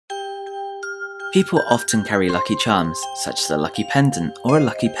People often carry lucky charms, such as a lucky pendant or a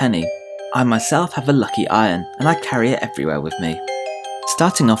lucky penny. I myself have a lucky iron, and I carry it everywhere with me.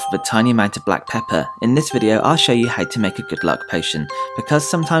 Starting off with a tiny amount of black pepper, in this video I'll show you how to make a good luck potion, because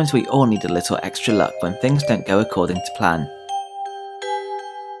sometimes we all need a little extra luck when things don't go according to plan.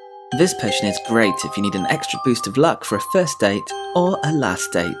 This potion is great if you need an extra boost of luck for a first date or a last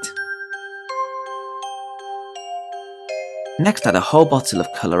date. Next, add a whole bottle of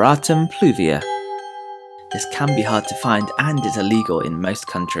coloratum pluvia. This can be hard to find and is illegal in most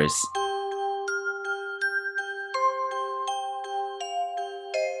countries.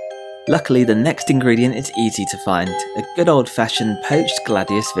 Luckily, the next ingredient is easy to find, a good old-fashioned poached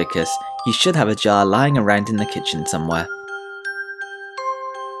gladius vicas. You should have a jar lying around in the kitchen somewhere.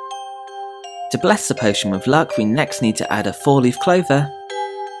 To bless the potion with luck, we next need to add a 4-leaf clover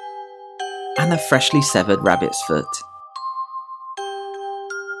and a freshly severed rabbit's foot.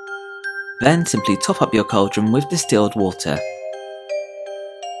 Then simply top up your cauldron with distilled water.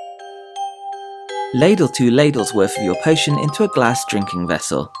 Ladle 2 ladles worth of your potion into a glass drinking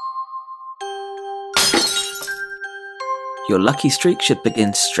vessel. Your lucky streak should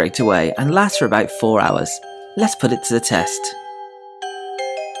begin straight away and last for about 4 hours. Let's put it to the test.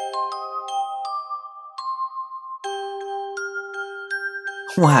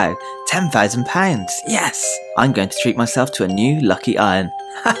 Wow, £10,000! Yes! I'm going to treat myself to a new lucky iron.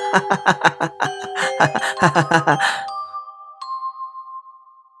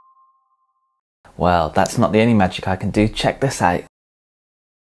 Well, that's not the only magic I can do. Check this out.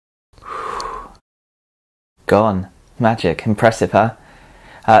 Gone. Magic. Impressive, huh?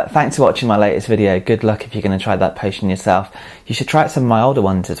 Thanks for watching my latest video. Good luck if you're going to try that potion yourself. You should try out some of my older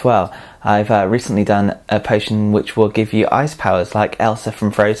ones as well. I've recently done a potion which will give you ice powers like Elsa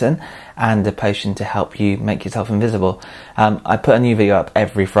from Frozen, and a potion to help you make yourself invisible. I put a new video up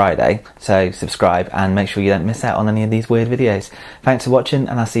every Friday, so subscribe and make sure you don't miss out on any of these weird videos. Thanks for watching,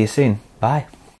 and I'll see you soon. Bye.